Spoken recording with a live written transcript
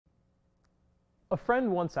A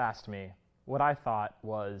friend once asked me what I thought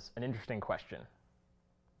was an interesting question.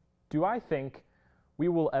 Do I think we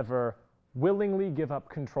will ever willingly give up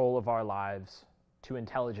control of our lives to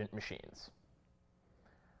intelligent machines?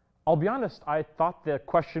 I'll be honest, I thought the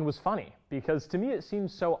question was funny, because to me it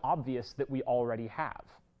seems so obvious that we already have.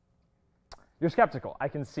 You're skeptical, I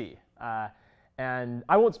can see. And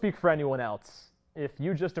I won't speak for anyone else. If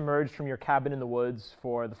you just emerged from your cabin in the woods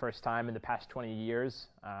for the first time in the past 20 years,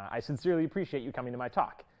 I sincerely appreciate you coming to my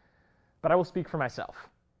talk. But I will speak for myself.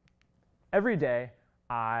 Every day,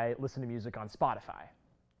 I listen to music on Spotify,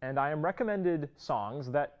 and I am recommended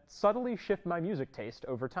songs that subtly shift my music taste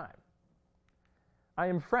over time. I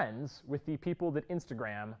am friends with the people that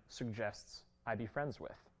Instagram suggests I be friends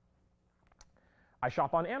with. I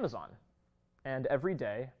shop on Amazon, and every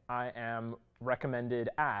day I am recommended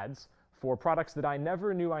ads for products that I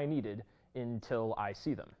never knew I needed until I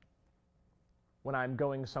see them. When I'm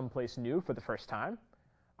going someplace new for the first time,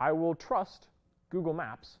 I will trust Google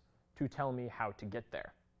Maps to tell me how to get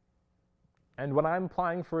there. And when I'm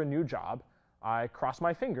applying for a new job, I cross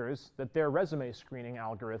my fingers that their resume screening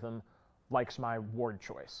algorithm likes my word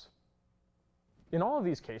choice. In all of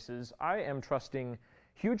these cases, I am trusting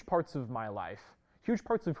huge parts of my life, huge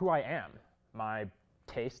parts of who I am, my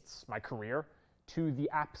tastes, my career, to the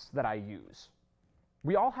apps that I use.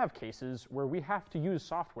 We all have cases where we have to use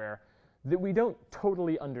software that we don't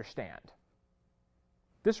totally understand.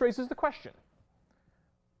 This raises the question,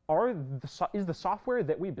 is the software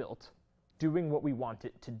that we built doing what we want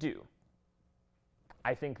it to do?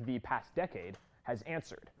 I think the past decade has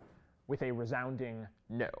answered with a resounding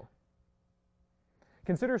no.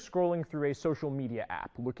 Consider scrolling through a social media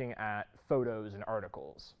app looking at photos and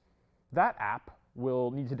articles. That app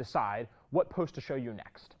will need to decide what post to show you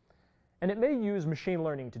next, and it may use machine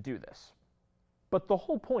learning to do this. But the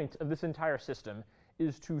whole point of this entire system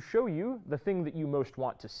is to show you the thing that you most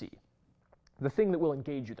want to see, the thing that will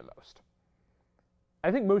engage you the most.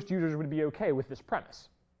 I think most users would be okay with this premise.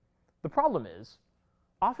 The problem is,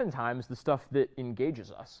 oftentimes the stuff that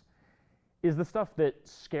engages us is the stuff that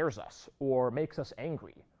scares us, or makes us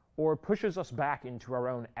angry, or pushes us back into our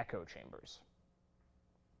own echo chambers.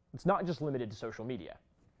 It's not just limited to social media.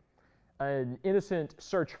 An innocent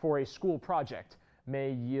search for a school project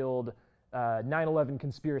may yield 9/11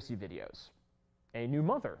 conspiracy videos. A new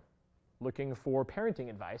mother looking for parenting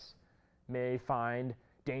advice may find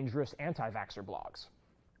dangerous anti-vaxxer blogs.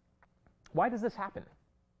 Why does this happen?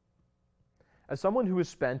 As someone who has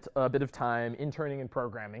spent a bit of time interning and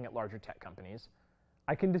programming at larger tech companies,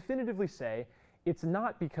 I can definitively say it's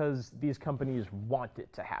not because these companies want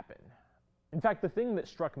it to happen. In fact, the thing that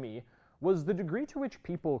struck me was the degree to which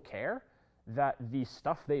people care that the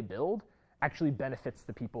stuff they build actually benefits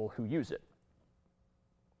the people who use it.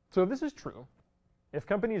 So if this is true, if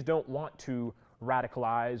companies don't want to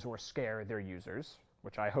radicalize or scare their users,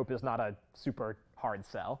 which I hope is not a super hard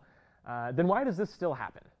sell, then why does this still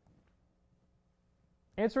happen?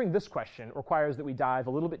 Answering this question requires that we dive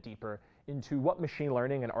a little bit deeper into what machine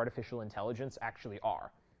learning and artificial intelligence actually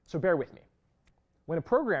are. So bear with me. When a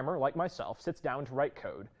programmer like myself sits down to write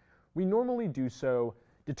code, we normally do so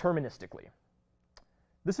deterministically.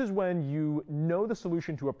 This is when you know the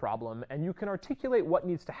solution to a problem and you can articulate what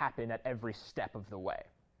needs to happen at every step of the way.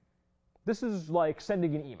 This is like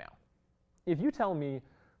sending an email. If you tell me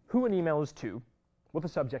who an email is to, what the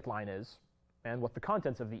subject line is, and what the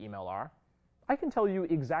contents of the email are, I can tell you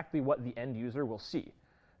exactly what the end user will see.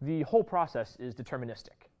 The whole process is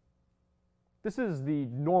deterministic. This is the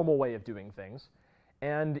normal way of doing things,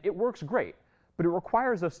 and it works great, but it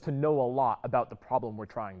requires us to know a lot about the problem we're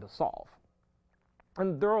trying to solve.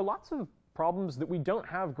 And there are lots of problems that we don't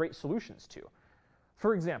have great solutions to.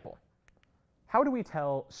 For example, how do we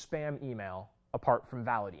tell spam email apart from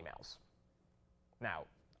valid emails? Now,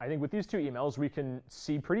 I think with these two emails we can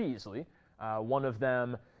see pretty easily. One of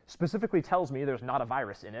them specifically tells me there's not a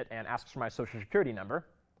virus in it and asks for my social security number,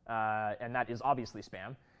 and that is obviously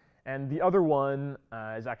spam. And the other one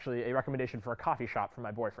is actually a recommendation for a coffee shop from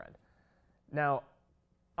my boyfriend. Now,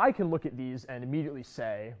 I can look at these and immediately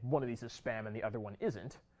say one of these is spam and the other one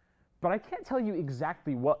isn't, but I can't tell you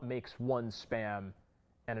exactly what makes one spam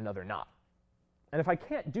and another not. And if I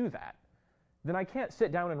can't do that, then I can't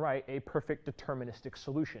sit down and write a perfect deterministic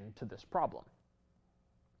solution to this problem.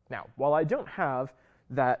 Now, while I don't have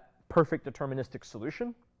that perfect deterministic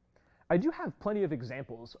solution, I do have plenty of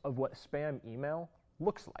examples of what spam email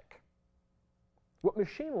looks like. What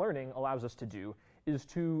machine learning allows us to do is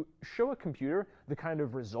to show a computer the kind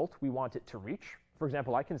of result we want it to reach. For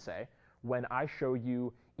example, I can say, when I show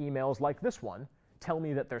you emails like this one, tell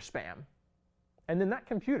me that they're spam. And then that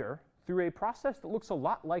computer, through a process that looks a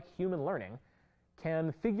lot like human learning,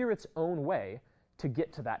 can figure its own way to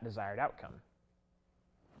get to that desired outcome.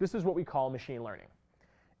 This is what we call machine learning.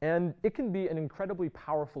 And it can be an incredibly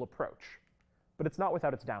powerful approach, but it's not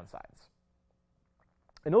without its downsides.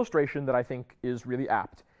 An illustration that I think is really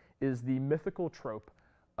apt is the mythical trope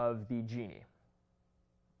of the genie.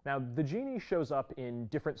 Now, the genie shows up in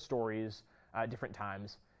different stories, different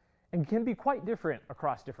times, and can be quite different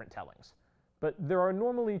across different tellings. But there are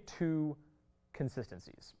normally two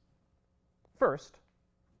consistencies. First,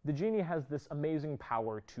 the genie has this amazing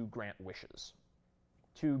power to grant wishes,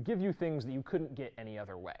 to give you things that you couldn't get any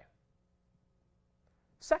other way.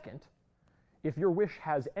 Second, if your wish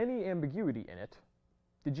has any ambiguity in it,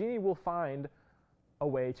 the genie will find a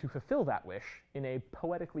way to fulfill that wish in a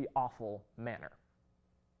poetically awful manner.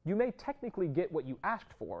 You may technically get what you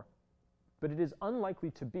asked for, but it is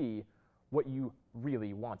unlikely to be what you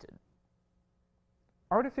really wanted.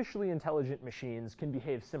 Artificially intelligent machines can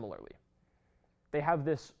behave similarly. They have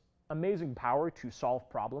this amazing power to solve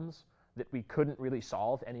problems that we couldn't really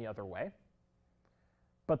solve any other way,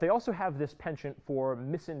 but they also have this penchant for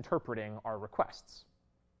misinterpreting our requests.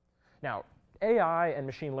 Now, AI and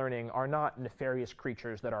machine learning are not nefarious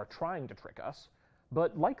creatures that are trying to trick us,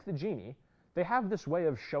 but like the genie, they have this way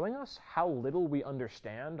of showing us how little we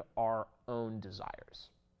understand our own desires.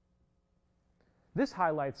 This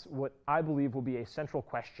highlights what I believe will be a central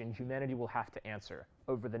question humanity will have to answer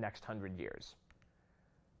over the next 100 years.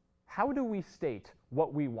 How do we state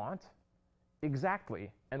what we want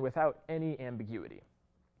exactly and without any ambiguity?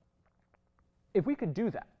 If we could do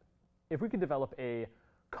that, if we could develop a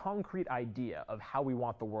concrete idea of how we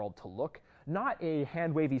want the world to look, not a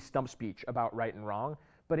hand-wavy stump speech about right and wrong,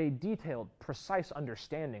 but a detailed, precise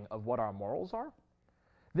understanding of what our morals are,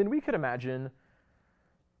 then we could imagine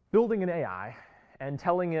building an AI and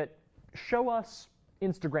telling it, show us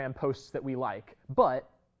Instagram posts that we like, but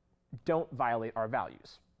don't violate our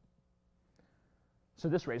values. So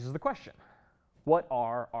this raises the question, what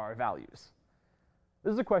are our values?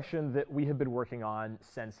 This is a question that we have been working on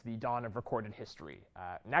since the dawn of recorded history,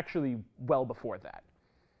 and actually well before that.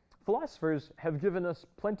 Philosophers have given us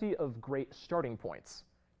plenty of great starting points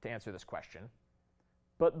to answer this question,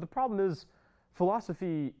 but the problem is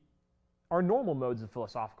philosophy, our normal modes of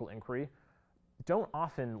philosophical inquiry, don't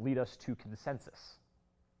often lead us to consensus.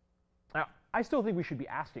 Now, I still think we should be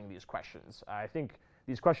asking these questions. I think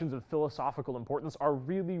these questions of philosophical importance are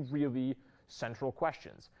really, really central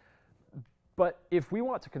questions. But if we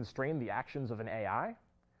want to constrain the actions of an AI,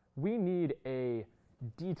 we need a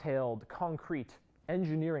detailed, concrete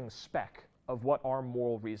engineering spec of what our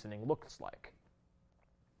moral reasoning looks like.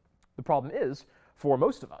 The problem is, for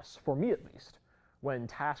most of us, for me at least, when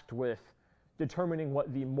tasked with determining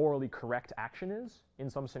what the morally correct action is in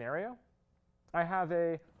some scenario, I have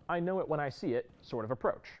a I know it when I see it sort of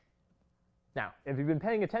approach. Now, if you've been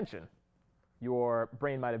paying attention, your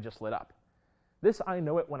brain might have just lit up. This I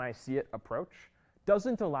know it when I see it approach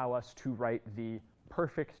doesn't allow us to write the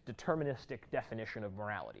perfect deterministic definition of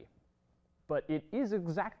morality, but it is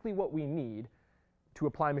exactly what we need to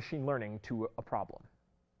apply machine learning to a problem.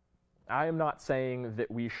 I am not saying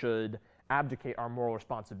that we should abdicate our moral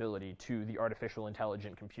responsibility to the artificial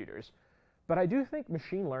intelligent computers, but I do think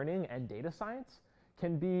machine learning and data science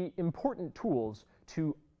can be important tools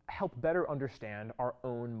to help better understand our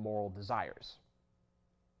own moral desires.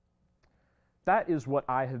 That is what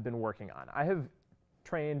I have been working on. I have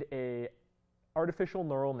trained an artificial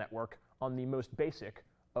neural network on the most basic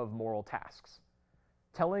of moral tasks,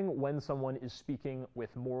 telling when someone is speaking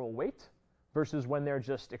with moral weight versus when they're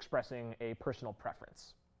just expressing a personal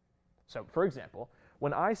preference. So, for example,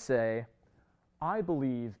 when I say, I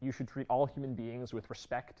believe you should treat all human beings with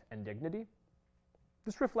respect and dignity,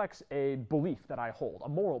 this reflects a belief that I hold, a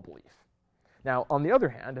moral belief. Now, on the other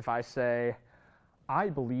hand, if I say, I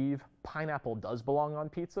believe pineapple does belong on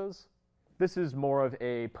pizzas, this is more of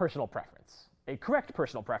a personal preference. A correct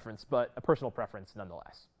personal preference, but a personal preference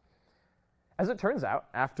nonetheless. As it turns out,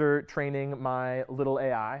 after training my little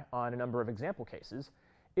AI on a number of example cases,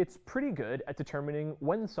 it's pretty good at determining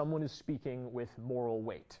when someone is speaking with moral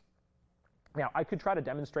weight. Now, I could try to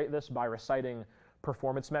demonstrate this by reciting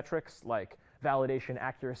performance metrics like validation,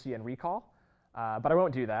 accuracy, and recall, but I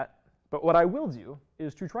won't do that. But what I will do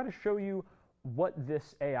is to try to show you what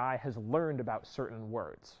this AI has learned about certain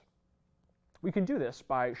words. We can do this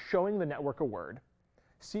by showing the network a word,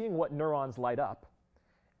 seeing what neurons light up,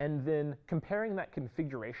 and then comparing that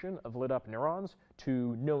configuration of lit up neurons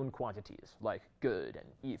to known quantities like good and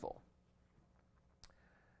evil.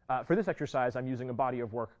 For this exercise, I'm using a body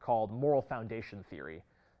of work called moral foundation theory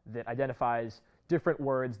that identifies different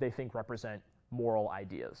words they think represent moral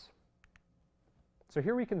ideas. So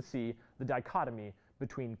here we can see the dichotomy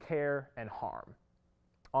between care and harm.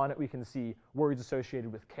 On it we can see words associated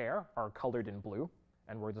with care are colored in blue,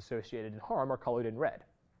 and words associated in harm are colored in red.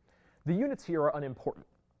 The units here are unimportant.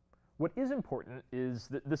 What is important is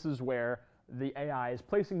that this is where the AI is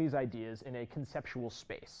placing these ideas in a conceptual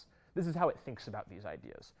space. This is how it thinks about these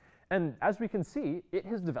ideas. And as we can see, it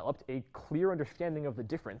has developed a clear understanding of the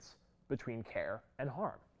difference between care and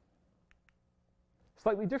harm.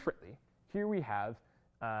 Slightly differently, here we have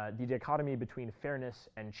the dichotomy between fairness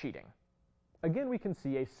and cheating. Again, we can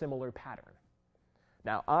see a similar pattern.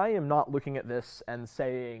 Now, I am not looking at this and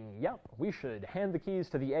saying, yep, we should hand the keys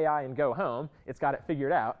to the AI and go home. It's got it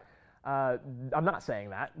figured out. I'm not saying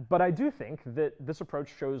that, but I do think that this approach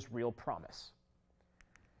shows real promise.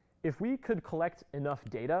 If we could collect enough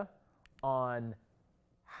data on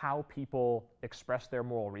how people express their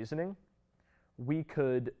moral reasoning, we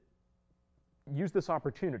could use this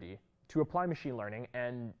opportunity to apply machine learning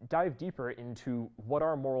and dive deeper into what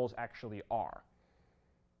our morals actually are.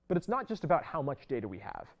 But it's not just about how much data we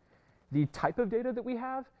have. The type of data that we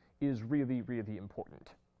have is really, really important.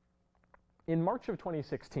 In March of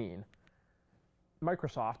 2016,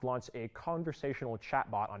 Microsoft launched a conversational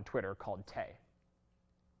chatbot on Twitter called Tay.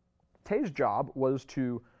 Tay's job was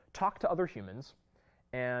to talk to other humans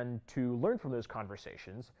and to learn from those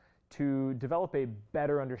conversations to develop a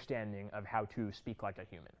better understanding of how to speak like a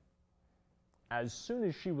human. As soon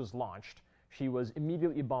as she was launched, she was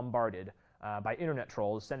immediately bombarded by internet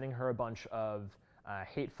trolls sending her a bunch of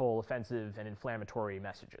hateful, offensive, and inflammatory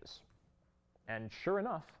messages. And sure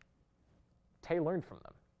enough, Tay learned from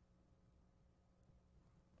them.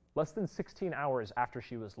 Less than 16 hours after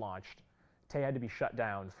she was launched, Tay had to be shut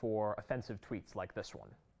down for offensive tweets like this one.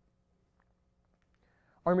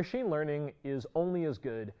 Our machine learning is only as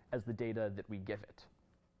good as the data that we give it.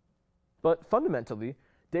 But fundamentally,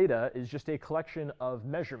 data is just a collection of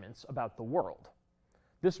measurements about the world.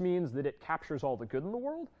 This means that it captures all the good in the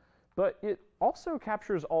world, but it also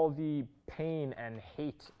captures all the pain and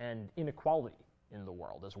hate and inequality in the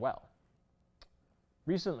world as well.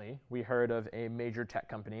 Recently, we heard of a major tech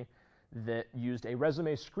company that used a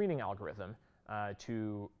resume screening algorithm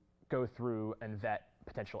to go through and vet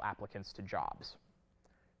potential applicants to jobs.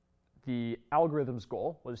 The algorithm's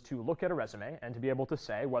goal was to look at a resume and to be able to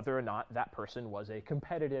say whether or not that person was a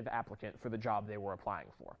competitive applicant for the job they were applying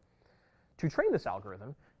for. To train this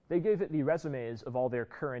algorithm, they gave it the resumes of all their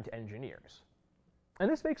current engineers. And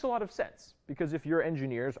this makes a lot of sense, because if your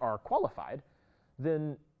engineers are qualified,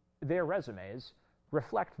 then their resumes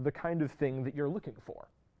reflect the kind of thing that you're looking for.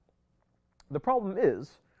 The problem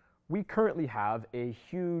is, we currently have a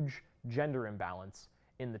huge gender imbalance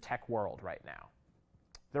in the tech world right now.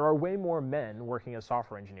 There are way more men working as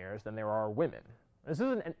software engineers than there are women. This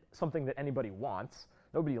isn't something that anybody wants.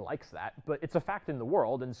 Nobody likes that, but it's a fact in the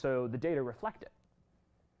world, and so the data reflect it.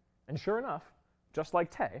 And sure enough, just like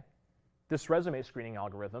Tay, this resume screening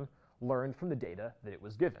algorithm learned from the data that it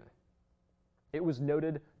was given. It was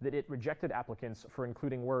noted that it rejected applicants for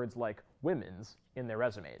including words like women's in their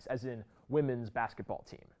resumes, as in women's basketball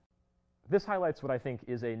team. This highlights what I think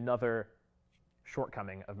is another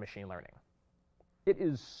shortcoming of machine learning. It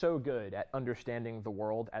is so good at understanding the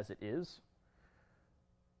world as it is,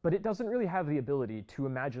 but it doesn't really have the ability to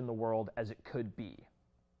imagine the world as it could be.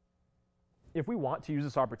 If we want to use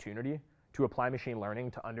this opportunity to apply machine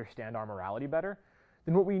learning to understand our morality better,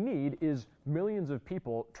 then what we need is millions of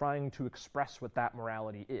people trying to express what that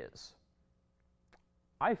morality is.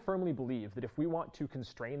 I firmly believe that if we want to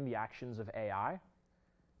constrain the actions of AI,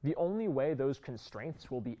 the only way those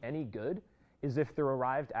constraints will be any good is if they're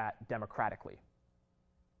arrived at democratically.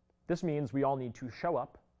 This means we all need to show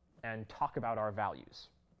up and talk about our values.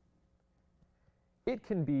 It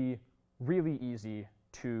can be really easy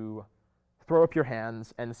to throw up your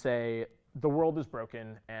hands and say, the world is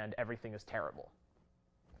broken and everything is terrible.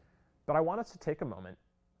 But I want us to take a moment,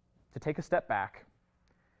 to take a step back,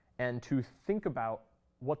 and to think about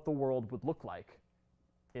what the world would look like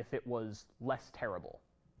if it was less terrible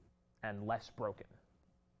and less broken.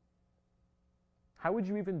 How would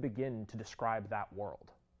you even begin to describe that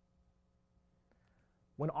world?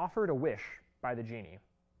 When offered a wish by the genie,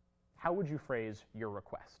 how would you phrase your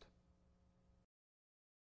request?